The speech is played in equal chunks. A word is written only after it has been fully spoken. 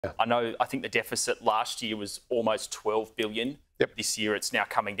Yeah. I think the deficit last year was almost 12 billion. Yep. This year it's now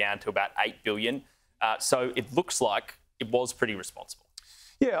coming down to about 8 billion. So it looks like it was pretty responsible.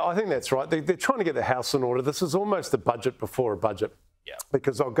 Yeah, I think that's right. They're trying to get the house in order. This is almost a budget before a budget. Yeah.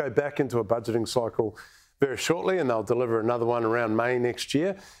 Because I'll go back into a budgeting cycle very shortly and they'll deliver another one around May next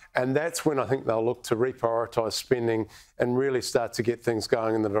year. And that's when I think they'll look to reprioritise spending and really start to get things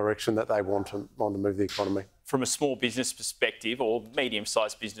going in the direction that they want to move the economy. From a small business perspective, or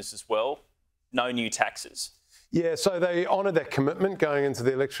medium-sized business as well, no new taxes. Yeah, so they honoured that commitment going into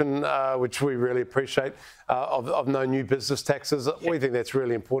the election, which we really appreciate, of no new business taxes. Yeah. We think that's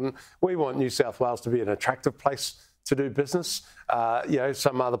really important. We want New South Wales to be an attractive place to do business.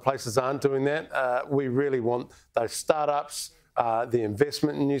 Some other places aren't doing that. We really want those startups, the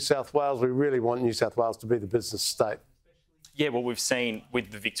investment in New South Wales. We really want New South Wales to be the business state. Yeah, well, we've seen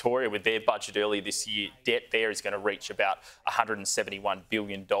with the Victoria, with their budget earlier this year, debt there is going to reach about $171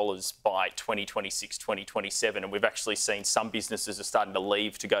 billion by 2026, 2027. And we've actually seen some businesses are starting to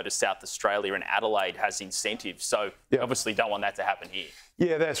leave to go to South Australia, and Adelaide has incentives. So we obviously don't want that to happen here.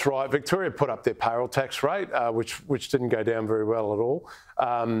 Yeah, that's right. Victoria put up their payroll tax rate, which didn't go down very well at all.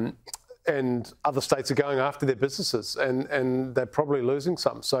 And other states are going after their businesses and they're probably losing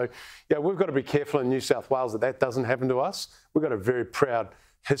some. So, yeah, we've got to be careful in New South Wales that doesn't happen to us. We've got a very proud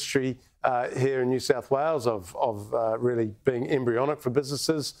history here in New South Wales of really being embryonic for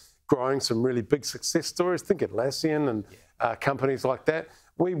businesses, growing some really big success stories. Think Atlassian and companies like that.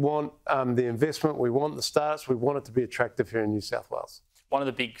 We want the investment, we want the starts, we want it to be attractive here in New South Wales. One of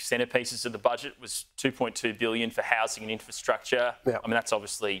the big centrepieces of the budget was $2.2 billion for housing and infrastructure. Yeah. I mean, that's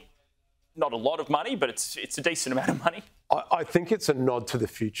obviously not a lot of money, but it's a decent amount of money. I think it's a nod to the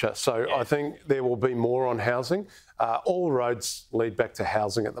future. So yeah. I think there will be more on housing. All roads lead back to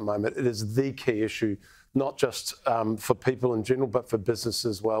housing at the moment. It is the key issue, not just for people in general, but for business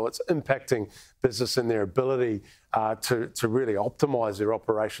as well. It's impacting business and their ability to really optimise their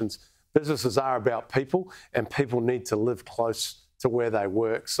operations. Businesses are about people, and people need to live close to where they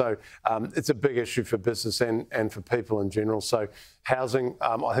work. So it's a big issue for business and for people in general. So housing,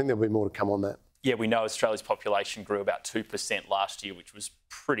 I think there'll be more to come on that. Yeah, we know Australia's population grew about 2% last year, which was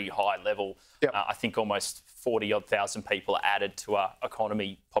pretty high level. Yep. I think almost 40-odd thousand people are added to our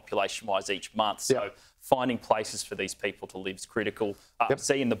economy population-wise each month. So yep. finding places for these people to live is critical.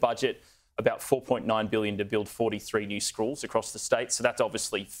 See in the budget about $4.9 billion to build 43 new schools across the state. So that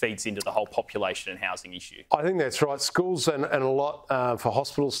obviously feeds into the whole population and housing issue. I think that's right. Schools and a lot for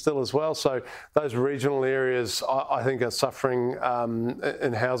hospitals still as well. So those regional areas, I think, are suffering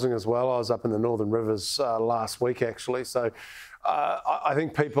in housing as well. I was up in the Northern Rivers last week, actually. So I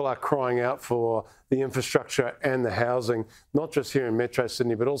think people are crying out for the infrastructure and the housing, not just here in Metro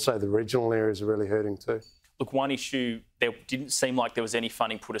Sydney, but also the regional areas are really hurting too. Look, one issue, there didn't seem like there was any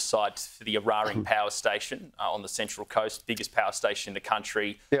funding put aside for the Eraring power station on the Central Coast, biggest power station in the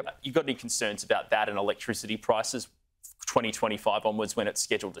country. Yep. You've got any concerns about that and electricity prices 2025 onwards when it's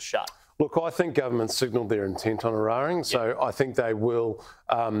scheduled to shut? Look, I think government signalled their intent on Eraring, so I think they will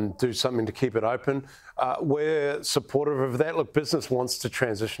do something to keep it open. We're supportive of that. Look, business wants to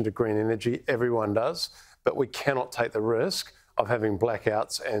transition to green energy. Everyone does, but we cannot take the risk of having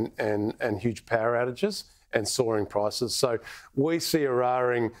blackouts and huge power outages and soaring prices. So we see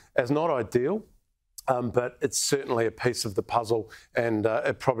Eraring as not ideal, but it's certainly a piece of the puzzle, and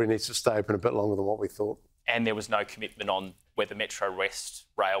it probably needs to stay open a bit longer than what we thought. And there was no commitment on whether Metro West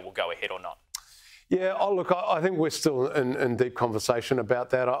Rail will go ahead or not. Yeah, look, I think we're still in deep conversation about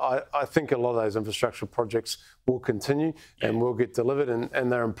that. I think a lot of those infrastructure projects will continue and will get delivered, and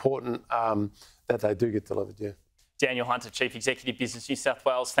they're important that they do get delivered, yeah. Daniel Hunter, Chief Executive Business New South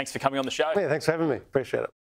Wales, thanks for coming on the show. Yeah, thanks for having me. Appreciate it.